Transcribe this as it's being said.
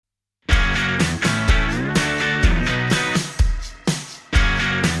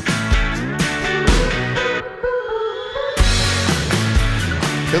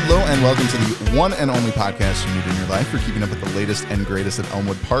welcome to the one and only podcast you need in your life for keeping up with the latest and greatest at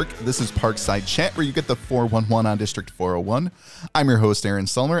Elmwood Park. This is Parkside Chat, where you get the 411 on District 401. I'm your host, Aaron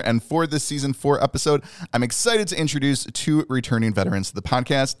Sulmer, and for this Season 4 episode, I'm excited to introduce two returning veterans to the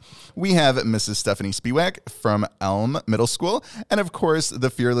podcast. We have Mrs. Stephanie Spiewak from Elm Middle School, and of course, the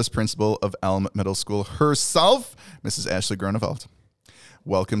fearless principal of Elm Middle School herself, Mrs. Ashley Groneveld.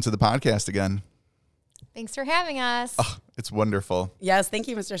 Welcome to the podcast again. Thanks for having us. Oh, it's wonderful. Yes, thank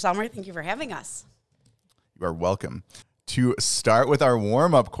you, Mr. Sulmer. Thank you for having us. You are welcome. To start with our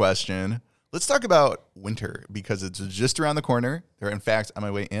warm-up question, let's talk about winter because it's just around the corner. In fact, on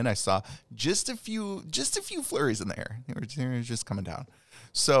my way in, I saw just a few flurries in the air. They were just coming down.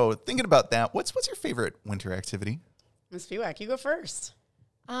 So thinking about that, what's your favorite winter activity? Ms. Spiewak, you go first.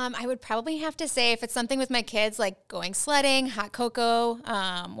 I would probably have to say if it's something with my kids, like going sledding, hot cocoa,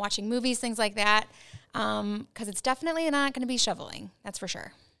 watching movies, things like that, because it's definitely not going to be shoveling. That's for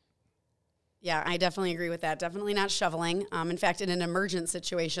sure. Yeah, I definitely agree with that. Definitely not shoveling. In fact, in an emergent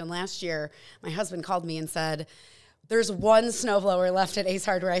situation last year, my husband called me and said, there's one snowblower left at Ace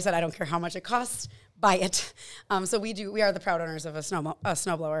Hardware. I said, I don't care how much it costs, buy it. So we are the proud owners of a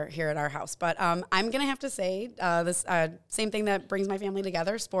snowblower here at our house. But I'm going to have to say this same thing that brings my family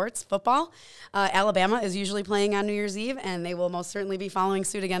together, sports, football. Alabama is usually playing on New Year's Eve, and they will most certainly be following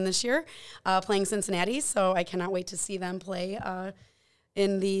suit again this year, playing Cincinnati. So I cannot wait to see them play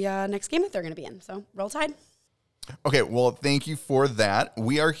in the next game that they're going to be in. So roll Tide. Okay, well, thank you for that.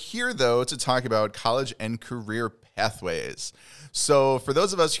 We are here, though, to talk about college and career pathways. So for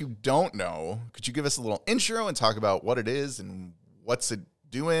those of us who don't know, could you give us a little intro and talk about what it is and what's it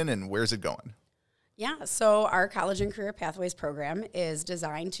doing and where's it going? Yeah, so our College and Career Pathways program is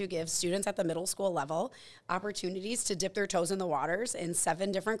designed to give students at the middle school level opportunities to dip their toes in the waters in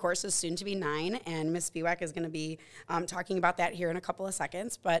 7 different courses, soon to be 9, and Ms. Spiewak is going to be talking about that here in a couple of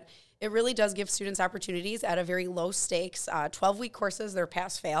seconds, but it really does give students opportunities at a very low stakes, 12-week courses, they're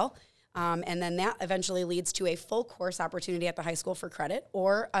pass-fail, and then that eventually leads to a full course opportunity at the high school for credit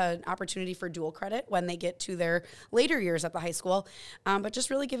or an opportunity for dual credit when they get to their later years at the high school. But just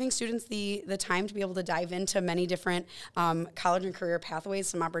really giving students the time to be able to dive into many different college and career pathways,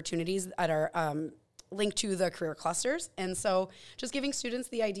 some opportunities that are linked to the career clusters. And so just giving students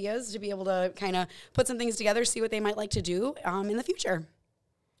the ideas to be able to kind of put some things together, see what they might like to do in the future.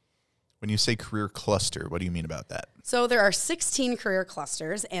 When you say career cluster, what do you mean about that? So there are 16 career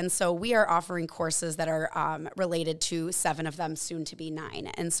clusters, and so we are offering courses that are related to 7 of them, soon to be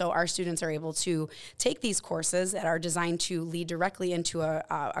 9. And so our students are able to take these courses that are designed to lead directly into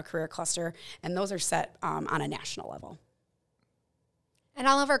a career cluster, and those are set on a national level. And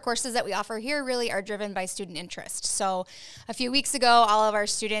all of our courses that we offer here really are driven by student interest. So a few weeks ago, all of our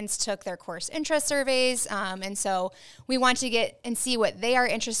students took their course interest surveys. And so we want to get and see what they are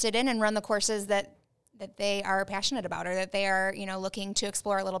interested in and run the courses that they are passionate about or that they are, looking to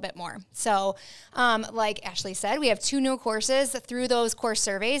explore a little bit more. So like Ashley said, we have 2 new courses through those course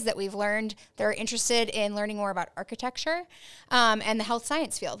surveys that we've learned they're interested in learning more about architecture and the health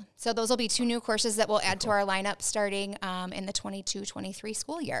science field. So those will be 2 new courses that we'll add to our lineup starting in the 22-23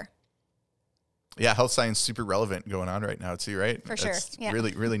 school year. Yeah, health science super relevant going on right now too, right? For sure. Yeah.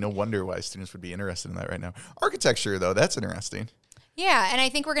 Really no wonder why students would be interested in that right now. Architecture, though, that's interesting. Yeah, and I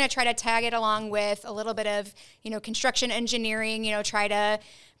think we're going to try to tag it along with a little bit of, construction engineering, try to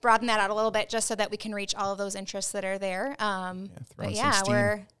broaden that out a little bit just so that we can reach all of those interests that are there.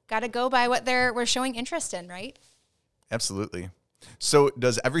 We're got to go by what we're showing interest in, right? Absolutely. So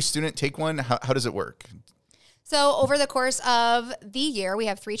does every student take one? How does it work? So over the course of the year, we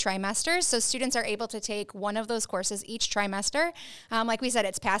have 3 trimesters. So students are able to take one of those courses each trimester. Like we said,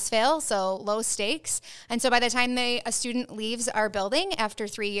 it's pass-fail, so low stakes. And so by the time a student leaves our building after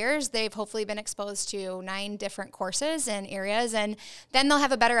 3 years, they've hopefully been exposed to 9 different courses and areas. And then they'll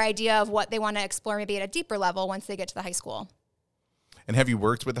have a better idea of what they want to explore maybe at a deeper level once they get to the high school. And have you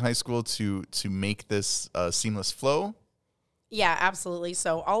worked with the high school to make this a seamless flow? Yeah, absolutely.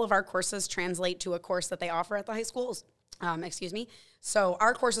 So all of our courses translate to a course that they offer at the high schools. So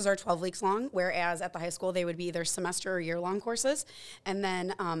our courses are 12 weeks long, whereas at the high school they would be either semester or year-long courses. And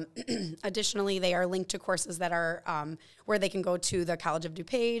then additionally, they are linked to courses that are where they can go to the College of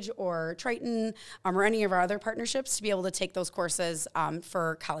DuPage or Triton or any of our other partnerships to be able to take those courses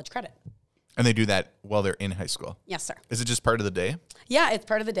for college credit. And they do that while they're in high school? Yes, sir. Is it just part of the day? Yeah, it's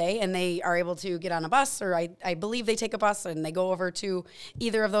part of the day, and they are able to get on a bus, or I believe they take a bus, and they go over to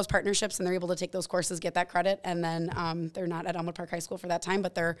either of those partnerships, and they're able to take those courses, get that credit, and then they're not at Elmwood Park High School for that time,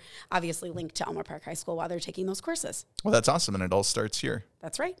 but they're obviously linked to Elmwood Park High School while they're taking those courses. Well, that's awesome, and it all starts here.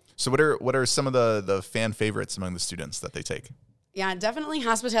 That's right. So what are some of the fan favorites among the students that they take? Yeah, definitely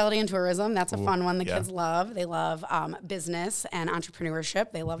hospitality and tourism. That's a fun one the yeah. kids love. They love business and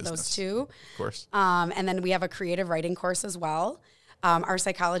entrepreneurship. They love those two. Of course. And then we have a creative writing course as well. Our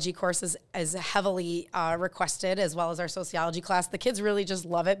psychology course is heavily requested, as well as our sociology class. The kids really just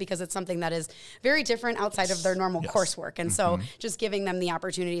love it because it's something that is very different outside of their normal coursework. And so just giving them the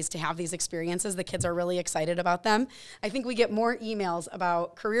opportunities to have these experiences, the kids are really excited about them. I think we get more emails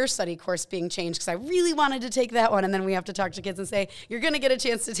about career study course being changed because I really wanted to take that one. And then we have to talk to kids and say, you're going to get a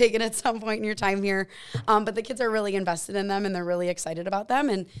chance to take it at some point in your time here. But the kids are really invested in them and they're really excited about them.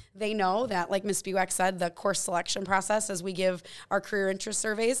 And they know that, like Ms. Spiewak said, the course selection process, as we give our career interest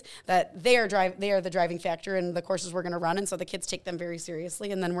surveys, that they are the driving factor in the courses we're going to run, and so the kids take them very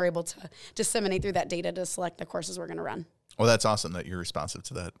seriously, and then we're able to disseminate through that data to select the courses we're going to run. Well, that's awesome that you're responsive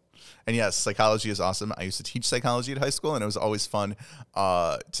to that. And yes, psychology is awesome. I used to teach psychology at high school, and it was always fun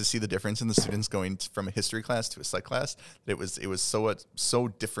to see the difference in the students going from a history class to a psych class. It was so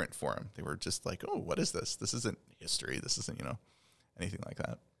different for them. They were just like, oh, what is this? This isn't history. This isn't, anything like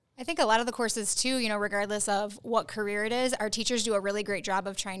that. I think a lot of the courses too, regardless of what career it is, our teachers do a really great job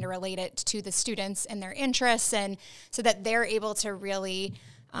of trying to relate it to the students and their interests, and so that they're able to really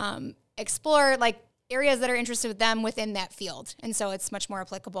explore like areas that are interested with them within that field. And so it's much more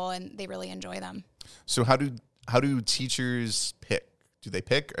applicable and they really enjoy them. So how do teachers pick? Do they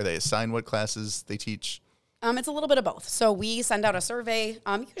pick? Are they assigned what classes they teach? It's a little bit of both. So we send out a survey,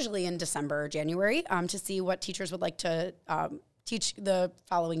 usually in December or January, to see what teachers would like to teach the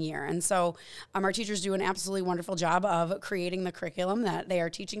following year. And so our teachers do an absolutely wonderful job of creating the curriculum that they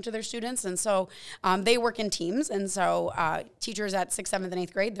are teaching to their students. And so they work in teams. And so teachers at 6th, 7th, and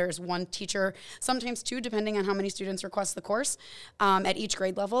 8th grade, there's one teacher, sometimes two, depending on how many students request the course at each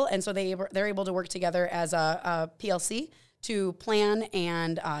grade level. And so they're able to work together as a PLC to plan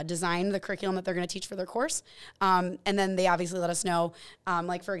and design the curriculum that they're going to teach for their course. And then they obviously let us know,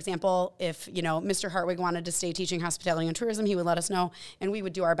 like, for example, if, Mr. Hartwig wanted to stay teaching hospitality and tourism, he would let us know, and we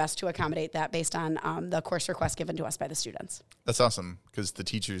would do our best to accommodate that based on the course request given to us by the students. That's awesome, because the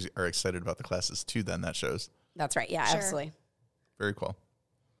teachers are excited about the classes too, then that shows. That's right. Yeah, Sure. Absolutely. Very cool.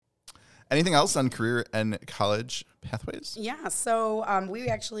 Anything else on career and college pathways? Yeah, so we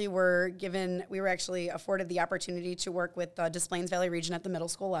were afforded the opportunity to work with the Des Plaines Valley region at the middle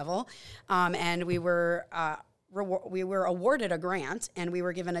school level, and we were awarded a grant, and we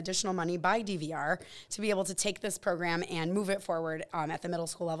were given additional money by DVR to be able to take this program and move it forward at the middle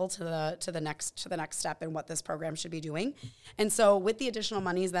school level to the next step in what this program should be doing. And so with the additional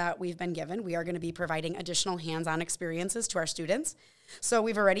monies that we've been given, we are going to be providing additional hands-on experiences to our students. So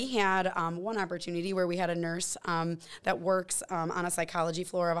we've already had one opportunity where we had a nurse that works on a psychology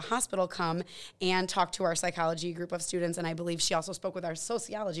floor of a hospital come and talk to our psychology group of students, and I believe she also spoke with our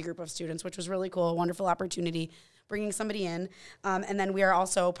sociology group of students, which was really cool, a wonderful opportunity, bringing somebody in. And then we are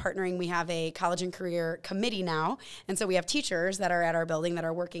also partnering. We have a college and career committee now, and so we have teachers that are at our building that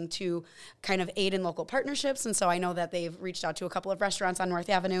are working to kind of aid in local partnerships. And so I know that they've reached out to a couple of restaurants on North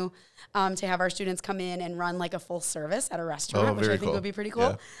Avenue to have our students come in and run like a full service at a restaurant, which I think would be pretty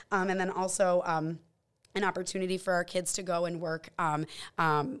cool. Yeah. And then also an opportunity for our kids to go and work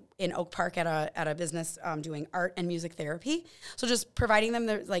in Oak Park at a business doing art and music therapy. So just providing them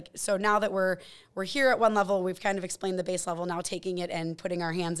so now that we're here at one level, we've kind of explained the base level, now taking it and putting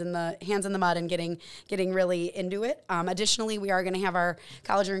our hands in the mud and getting really into it. Additionally, we are going to have our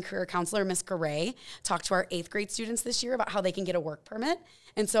college and career counselor, Ms. Garay, talk to our 8th grade students this year about how they can get a work permit.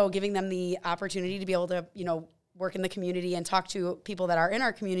 And so giving them the opportunity to be able to, work in the community and talk to people that are in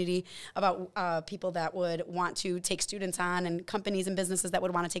our community about people that would want to take students on, and companies and businesses that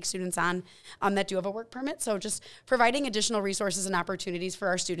would want to take students on that do have a work permit. So just providing additional resources and opportunities for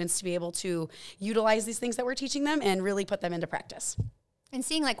our students to be able to utilize these things that we're teaching them and really put them into practice. And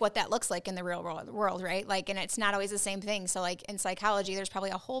seeing like what that looks like in the real world, right? Like, and it's not always the same thing. So like in psychology, there's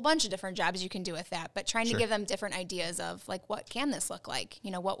probably a whole bunch of different jobs you can do with that, but trying to give them different ideas of like, what can this look like?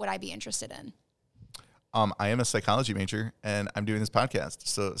 What would I be interested in? I am a psychology major, and I'm doing this podcast.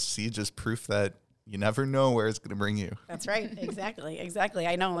 So see, just proof that you never know where it's going to bring you. That's right. Exactly.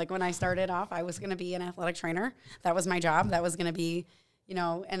 I know, like when I started off, I was going to be an athletic trainer. That was my job. That was going to be,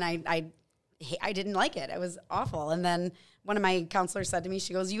 and I didn't like it. It was awful. And then one of my counselors said to me,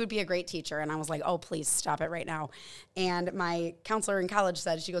 she goes, "You would be a great teacher." And I was like, "Oh, please stop it right now." And my counselor in college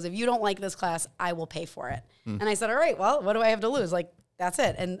said, she goes, "If you don't like this class, I will pay for it." And I said, "All right, well, what do I have to lose?" Like, that's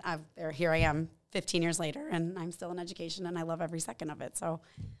it. And here I am 15 years later, and I'm still in education, and I love every second of it. So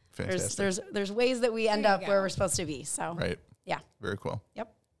there's ways that we end up where we're supposed to be. So right. Yeah. Very cool.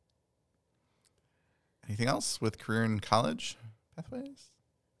 Yep. Anything else with career and college pathways?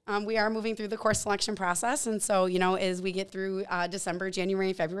 We are moving through the course selection process. And so, as we get through December, January,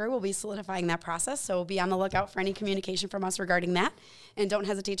 and February, we'll be solidifying that process. So be on the lookout for any communication from us regarding that. And don't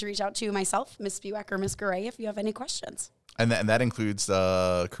hesitate to reach out to myself, Ms. Spiewak, or Ms. Garay if you have any questions. And that includes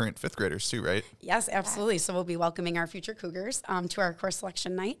current fifth graders too, right? Yes, absolutely. So we'll be welcoming our future Cougars to our course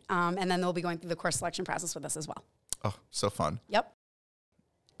selection night. And then they'll be going through the course selection process with us as well. Oh, so fun. Yep.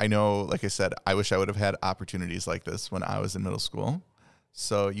 I know, like I said, I wish I would have had opportunities like this when I was in middle school.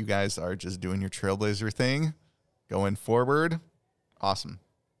 So you guys are just doing your trailblazer thing, going forward. Awesome.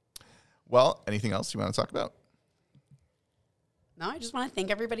 Well, anything else you want to talk about? No, I just want to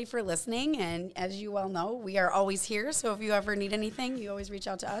thank everybody for listening. And as you well know, we are always here. So if you ever need anything, you always reach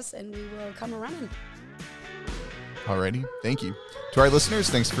out to us and we will come running. Alrighty. Thank you. To our listeners,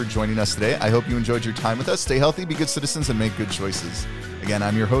 thanks for joining us today. I hope you enjoyed your time with us. Stay healthy, be good citizens, and make good choices. Again,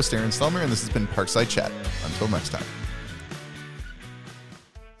 I'm your host, Aaron Stelmer, and this has been Parkside Chat. Until next time.